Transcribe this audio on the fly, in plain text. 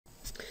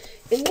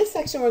In this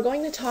section, we're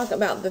going to talk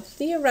about the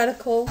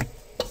theoretical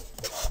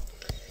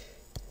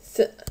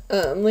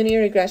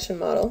linear regression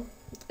model.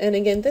 And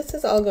again, this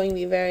is all going to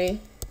be very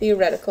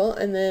theoretical,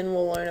 and then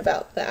we'll learn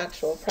about the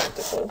actual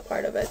practical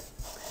part of it.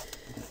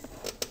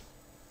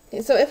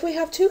 Okay, so if we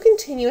have two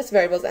continuous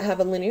variables that have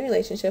a linear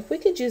relationship, we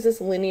could use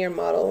this linear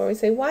model where we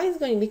say y is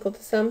going to be equal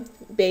to some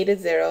beta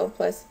 0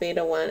 plus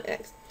beta 1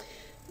 x.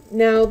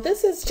 Now,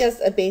 this is just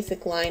a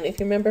basic line.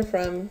 If you remember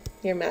from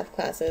your math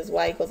classes,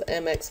 y equals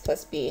mx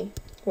plus b,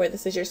 where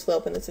this is your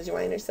slope and this is your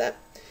y-intercept.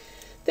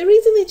 The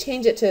reason they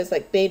change it to as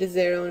like beta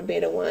 0 and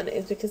beta 1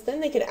 is because then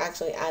they could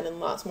actually add in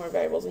lots more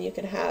variables, and you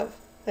could have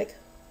like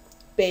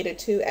beta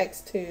 2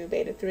 x2,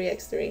 beta 3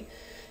 x3,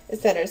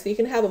 etc. So you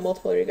can have a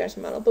multiple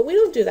regression model, but we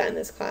don't do that in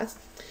this class.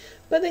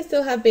 But they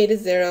still have beta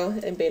 0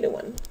 and beta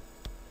 1.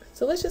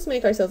 So let's just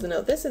make ourselves a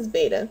note. This is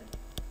beta.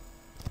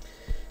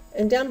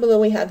 And down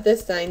below we have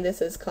this sign.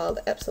 This is called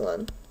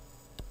epsilon.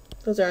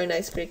 Those are our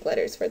nice Greek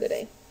letters for the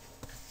day.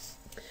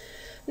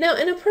 Now,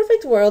 in a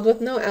perfect world with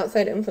no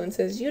outside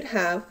influences, you'd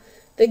have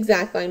the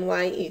exact line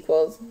y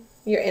equals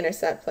your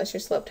intercept plus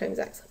your slope times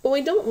x. But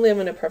we don't live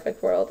in a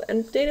perfect world,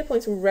 and data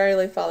points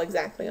rarely fall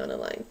exactly on a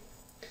line.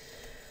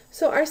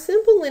 So our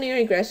simple linear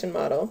regression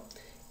model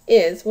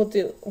is, we'll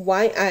do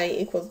yi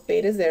equals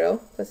beta 0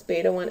 plus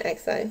beta 1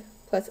 xi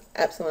plus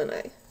epsilon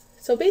I.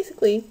 So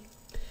basically,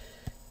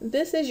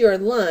 this is your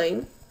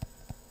line,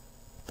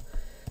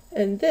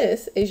 and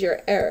this is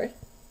your error.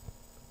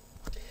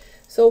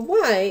 So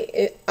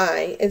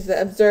yi is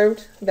the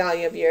observed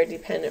value of your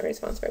dependent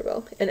response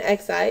variable, and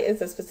xi is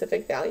the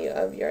specific value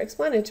of your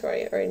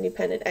explanatory or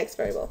independent x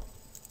variable.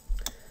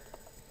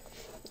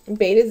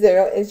 Beta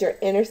 0 is your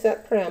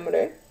intercept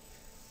parameter.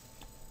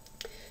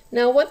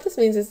 Now what this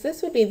means is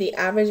this would be the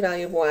average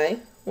value of y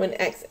when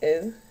x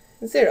is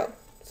 0.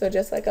 So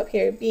just like up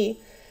here, b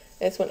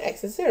is when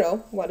x is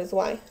 0, what is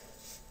y?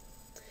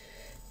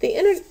 The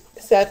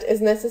intercept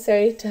is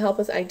necessary to help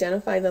us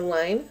identify the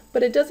line,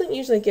 but it doesn't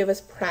usually give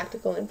us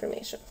practical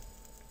information.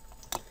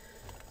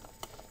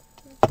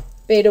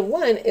 Beta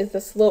 1 is the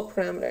slope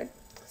parameter.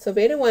 So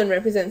beta 1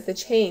 represents the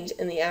change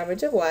in the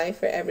average of y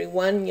for every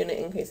 1 unit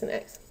increase in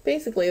x.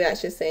 Basically,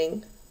 that's just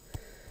saying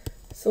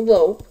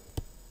slope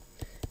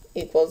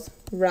equals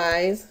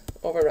rise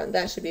over run.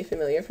 That should be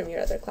familiar from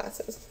your other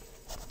classes.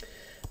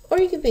 Or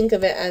you can think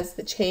of it as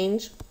the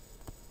change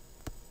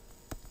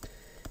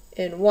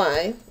in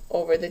y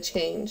over the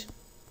change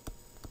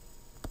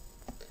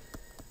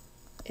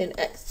in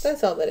x.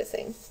 That's all that it's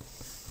saying.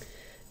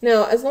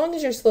 Now, as long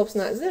as your slope's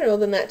not 0,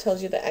 then that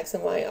tells you that x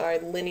and y are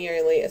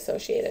linearly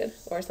associated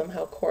or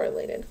somehow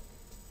correlated.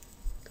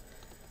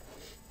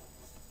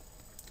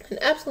 And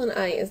epsilon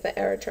I is the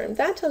error term.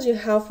 That tells you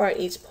how far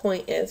each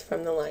point is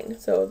from the line.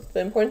 So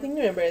the important thing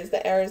to remember is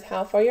the error is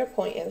how far your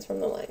point is from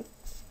the line.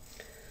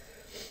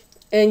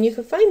 And you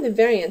can find the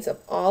variance of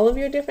all of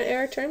your different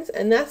error terms,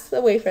 and that's the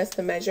way for us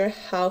to measure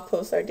how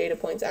close our data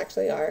points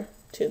actually are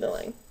to the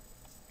line.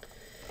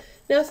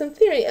 Now, some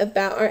theory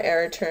about our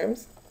error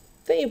terms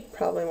that you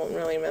probably won't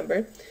really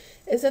remember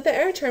is that the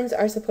error terms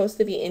are supposed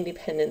to be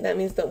independent. That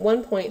means that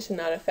one point should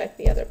not affect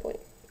the other point.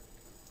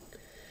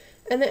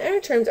 And the error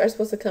terms are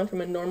supposed to come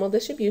from a normal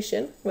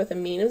distribution with a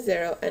mean of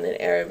 0 and an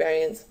error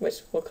variance,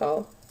 which we'll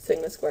call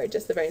sigma squared,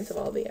 just the variance of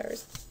all the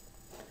errors.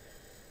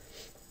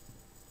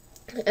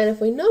 And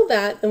if we know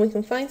that, then we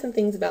can find some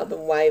things about the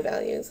y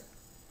values.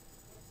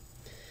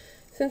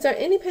 Since our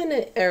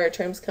independent error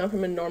terms come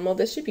from a normal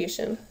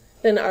distribution,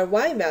 then our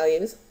y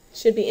values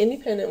should be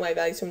independent y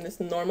values from this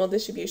normal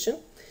distribution,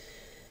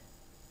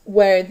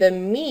 where the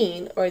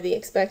mean or the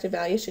expected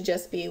value should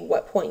just be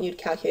what point you'd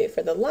calculate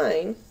for the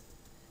line,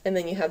 and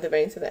then you have the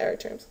variance of the error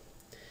terms.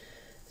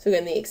 So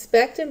again, the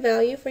expected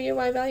value for your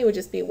y value would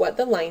just be what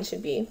the line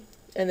should be,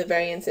 and the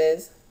variance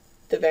is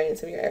the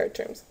variance of your error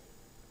terms.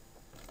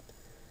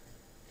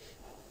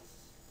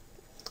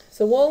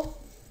 So we'll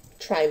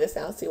try this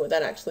out, see what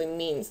that actually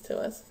means to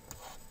us.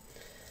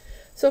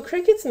 So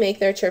crickets make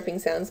their chirping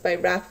sounds by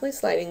rapidly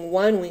sliding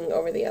one wing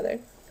over the other.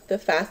 The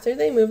faster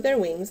they move their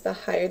wings, the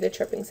higher the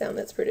chirping sound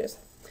that's produced.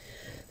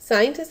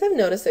 Scientists have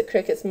noticed that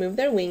crickets move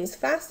their wings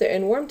faster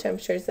in warm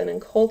temperatures than in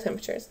cold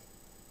temperatures.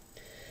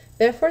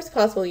 Therefore, it's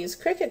possible to use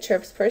cricket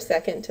chirps per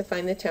second to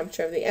find the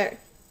temperature of the air.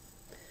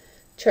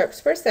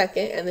 Chirps per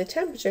second and the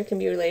temperature can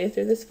be related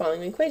through this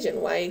following equation: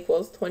 y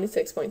equals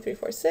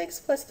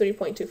 26.346 plus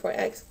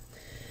 3.24x,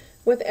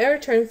 with error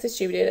terms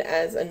distributed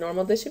as a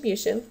normal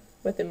distribution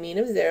with a mean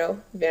of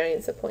 0,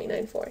 variance of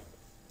 0.94.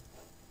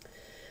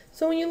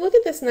 So when you look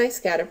at this nice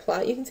scatter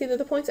plot, you can see that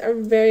the points are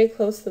very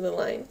close to the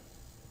line.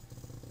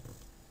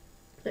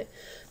 Right.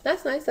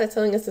 That's nice. That's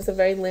telling us it's a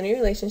very linear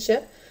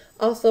relationship.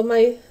 Also,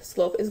 my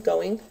slope is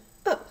going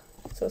up,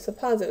 so it's a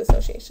positive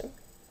association.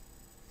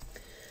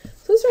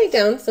 So let's write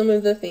down some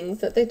of the things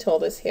that they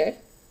told us here.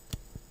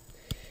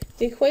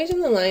 The equation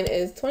of the line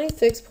is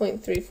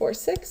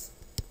 26.346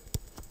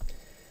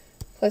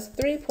 plus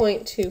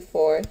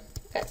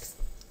 3.24x.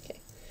 Okay.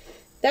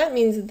 That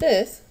means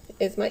this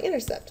is my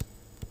intercept.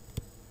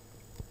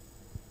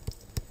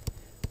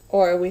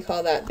 Or we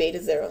call that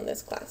beta 0 in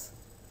this class.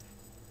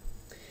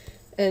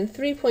 And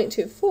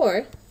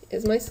 3.24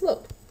 is my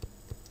slope,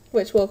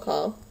 which we'll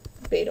call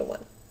beta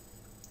 1.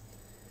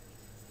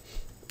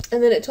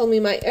 And then it told me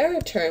my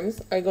error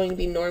terms are going to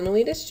be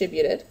normally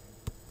distributed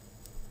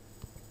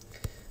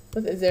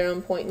with a 0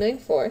 and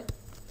 0.94.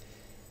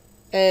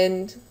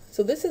 And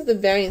so this is the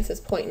variance is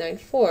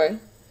 0.94,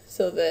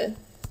 so the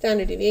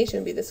standard deviation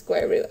would be the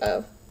square root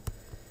of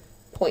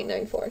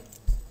 0.94.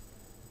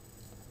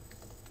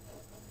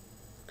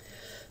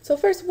 So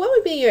first, what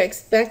would be your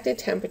expected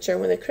temperature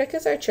when the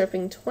crickets are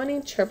chirping 20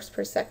 chirps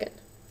per second?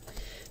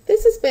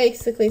 This is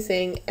basically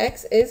saying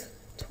x is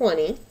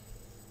 20,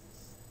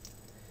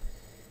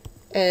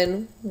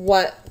 and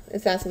what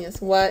it's asking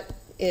us, what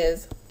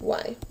is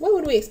y? What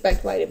would we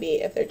expect y to be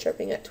if they're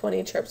chirping at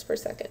 20 chirps per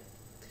second?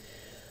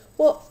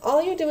 Well,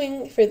 all you're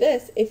doing for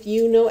this, if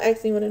you know x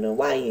and you want to know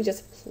y, you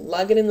just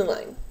plug it in the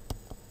line.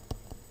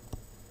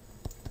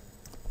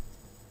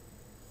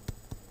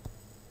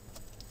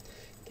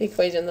 The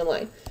equation in the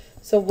line.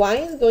 So y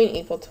is going to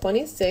equal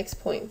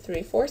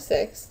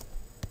 26.346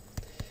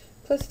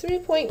 plus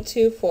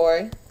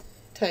 3.24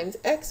 times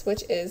x,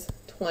 which is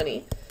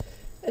 20.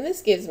 And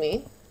this gives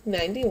me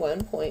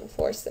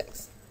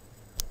 91.46.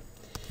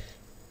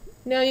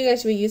 Now you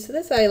guys should be used to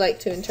this. I like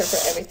to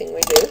interpret everything we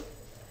do.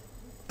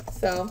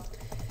 So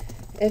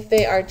if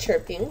they are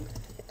chirping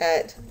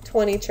at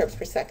 20 chirps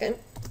per second,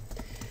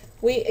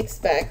 we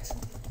expect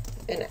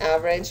an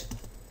average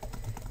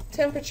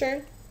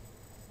temperature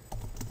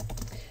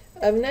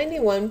of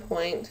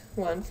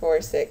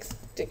 91.146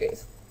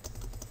 degrees,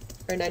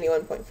 or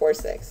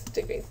 91.46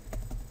 degrees.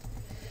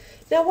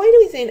 Now, why do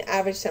we say an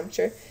average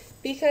temperature?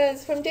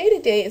 Because from day to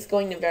day, it's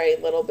going to vary a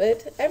little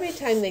bit. Every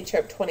time they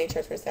chirp 20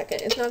 chirps per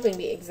second, it's not going to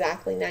be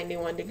exactly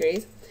 91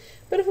 degrees.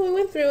 But if we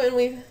went through and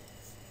we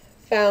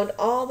found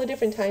all the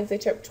different times they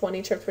chirp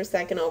 20 chirps per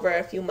second over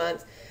a few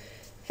months,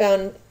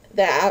 found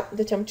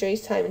the temperature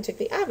each time and took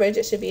the average,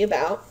 it should be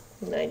about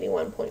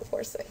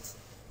 91.46.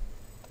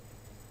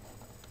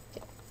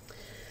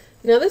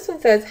 Now this one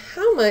says,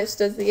 how much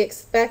does the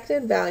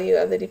expected value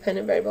of the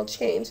dependent variable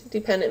change,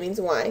 dependent means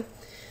y,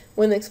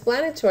 when the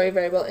explanatory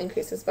variable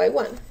increases by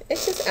 1?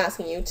 It's just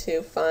asking you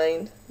to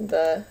find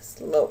the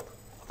slope.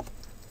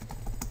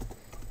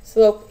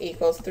 Slope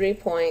equals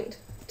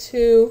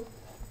 3.24.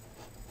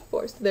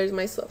 So there's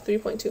my slope,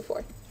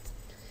 3.24.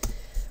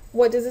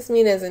 What does this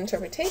mean as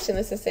interpretation?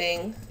 This is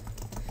saying,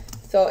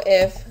 so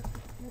if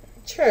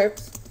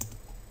chirps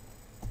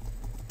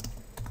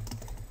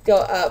go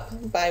up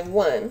by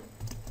 1,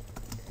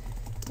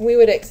 we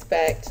would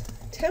expect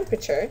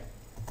temperature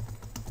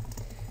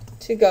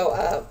to go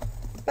up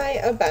by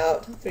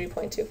about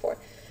 3.24.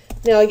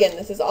 Now again,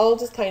 this is all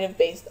just kind of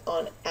based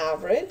on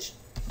average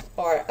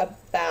or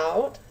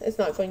about. It's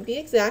not going to be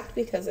exact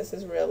because this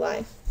is real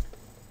life.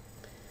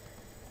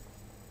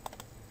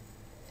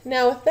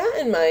 Now with that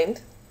in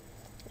mind,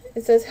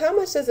 it says how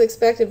much does the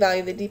expected value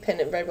of the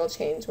dependent variable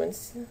change when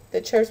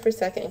the chirps per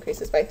second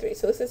increases by 3?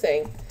 So this is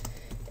saying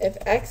if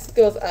x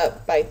goes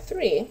up by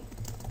 3,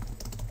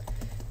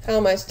 how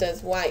much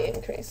does y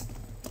increase?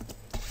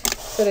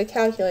 So to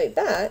calculate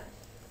that,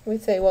 we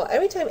say, well,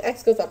 every time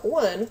x goes up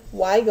 1,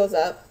 y goes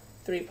up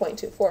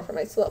 3.24 for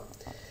my slope.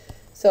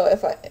 So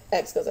if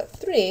x goes up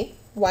 3,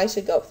 y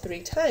should go up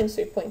 3 times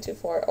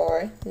 3.24,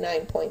 or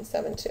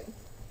 9.72.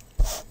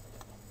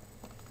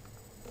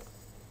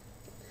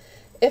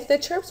 If the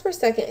chirps per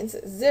second is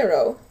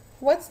 0,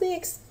 what's the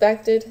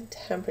expected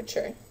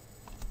temperature?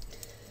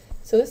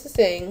 So this is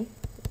saying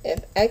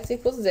if x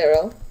equals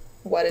 0,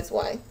 what is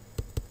y?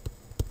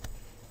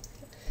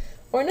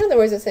 Or in other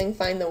words, it's saying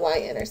find the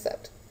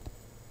y-intercept.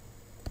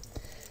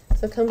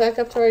 So come back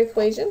up to our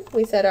equation.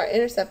 We said our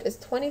intercept is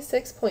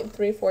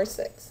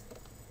 26.346.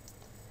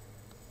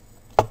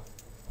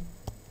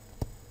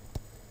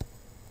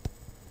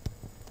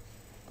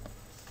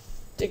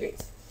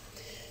 degrees.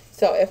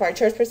 So if our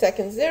chirps per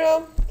second is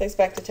 0, the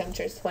expected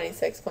temperature is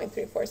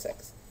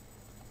 26.346.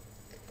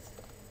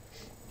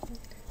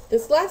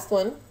 This last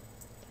one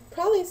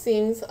probably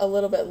seems a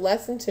little bit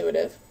less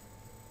intuitive,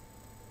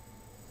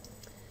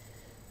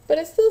 but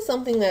it's still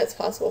something that's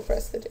possible for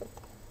us to do.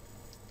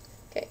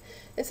 Okay,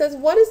 it says,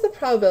 what is the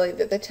probability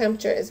that the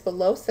temperature is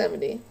below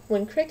 70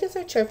 when crickets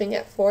are chirping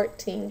at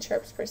 14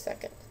 chirps per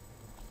second?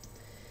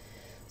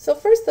 So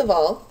first of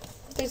all,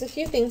 there's a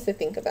few things to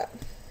think about.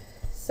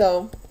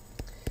 So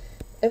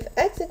if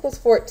x equals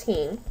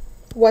 14,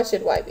 what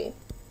should y be?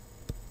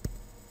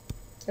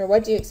 Or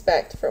what do you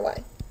expect for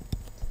y?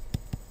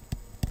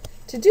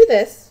 To do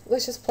this,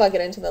 let's just plug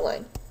it into the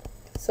line.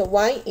 So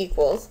y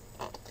equals,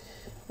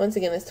 once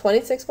again, it's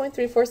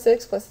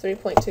 26.346 plus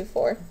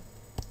 3.24.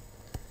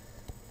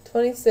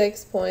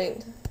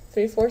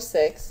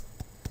 26.346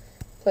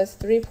 plus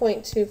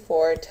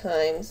 3.24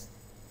 times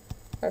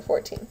our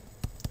 14.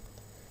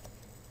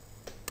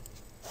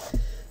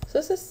 So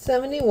this is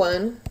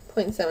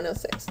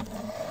 71.706.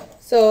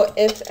 So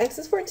if x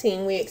is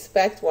 14, we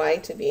expect y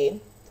to be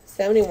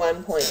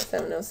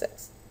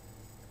 71.706.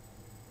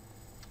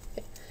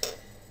 Okay.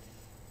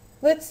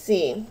 Let's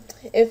see.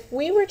 If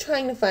we were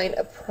trying to find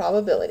a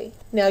probability,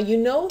 now you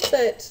know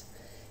that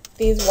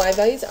these y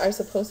values are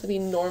supposed to be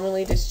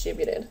normally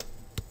distributed.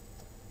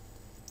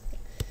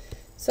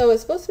 So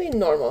it's supposed to be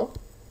normal.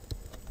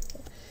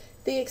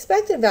 The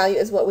expected value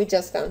is what we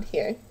just found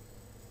here.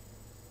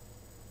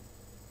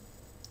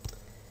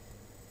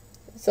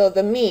 So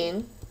the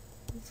mean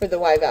for the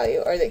y value,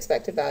 or the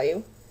expected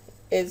value,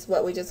 is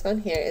what we just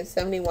found here, is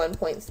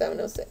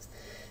 71.706.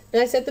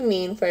 Now I set the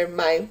mean for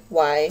my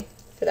y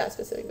for that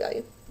specific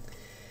value.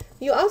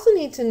 You also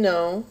need to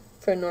know,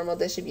 for normal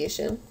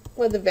distribution,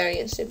 what the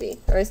variance should be,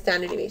 or a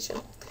standard deviation.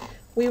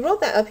 We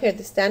wrote that up here.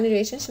 The standard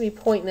deviation should be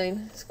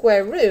 0.9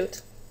 square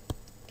root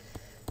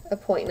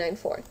of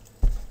 0.94.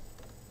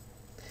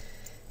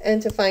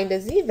 And to find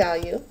a z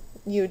value,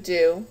 you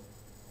do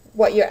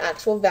what your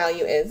actual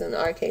value is, in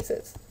our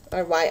cases,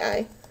 our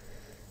yi,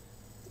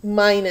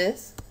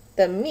 minus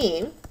the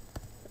mean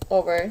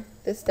over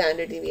the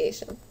standard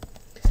deviation.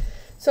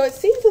 So it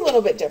seems a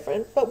little bit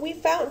different, but we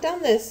found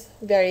done this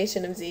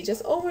variation of z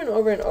just over and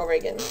over and over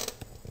again.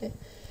 Okay.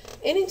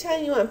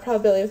 Anytime you want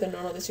probability with a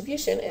normal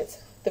distribution,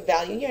 it's the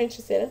value you're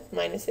interested in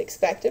minus the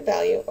expected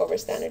value over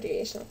standard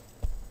deviation.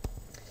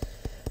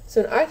 So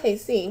in our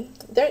case, Z,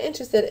 they're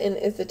interested in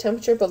is the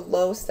temperature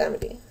below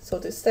 70. So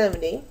we'll do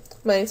 70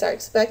 minus our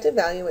expected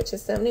value, which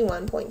is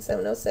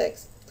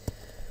 71.706,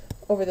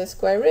 over the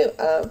square root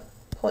of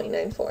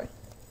 0.94,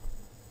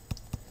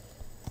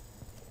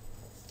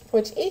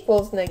 which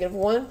equals negative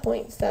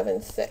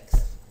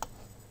 1.76.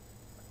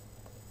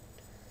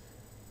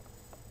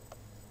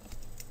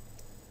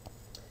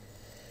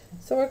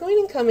 So we're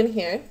going to come in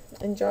here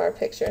and draw our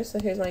picture. So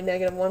here's my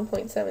negative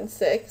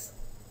 1.76.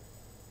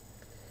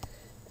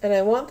 And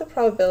I want the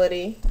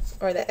probability,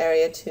 or the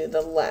area, to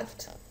the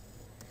left.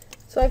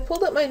 So I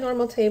pulled up my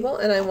normal table,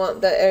 and I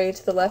want the area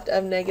to the left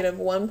of negative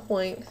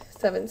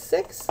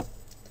 1.76.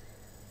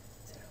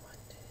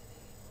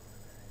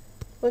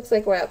 Looks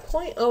like we're at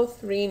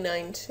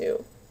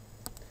 0.0392.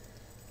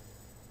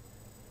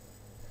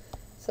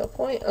 So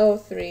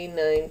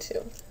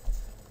 0.0392.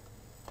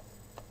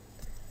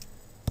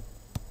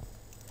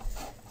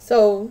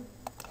 So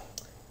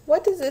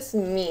what does this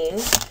mean?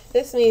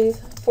 This means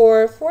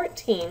for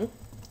 14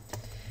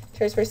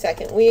 meters per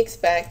second, we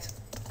expect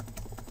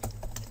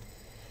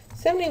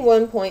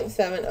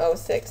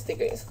 71.706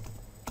 degrees.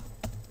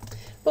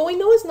 But we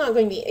know it's not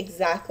going to be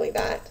exactly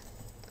that.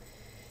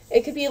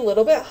 It could be a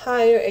little bit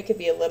higher, it could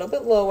be a little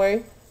bit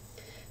lower.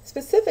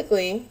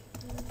 Specifically,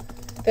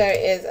 there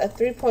is a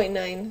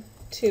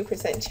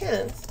 3.92%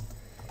 chance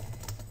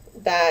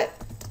that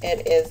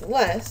it is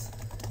less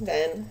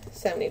than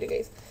 70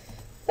 degrees.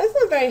 That's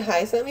not very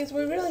high, so that means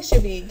we really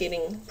should be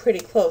getting pretty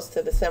close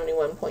to the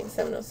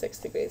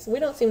 71.706 degrees. We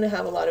don't seem to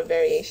have a lot of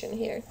variation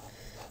here,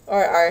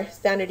 or our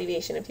standard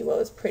deviation, if you will,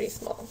 is pretty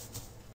small.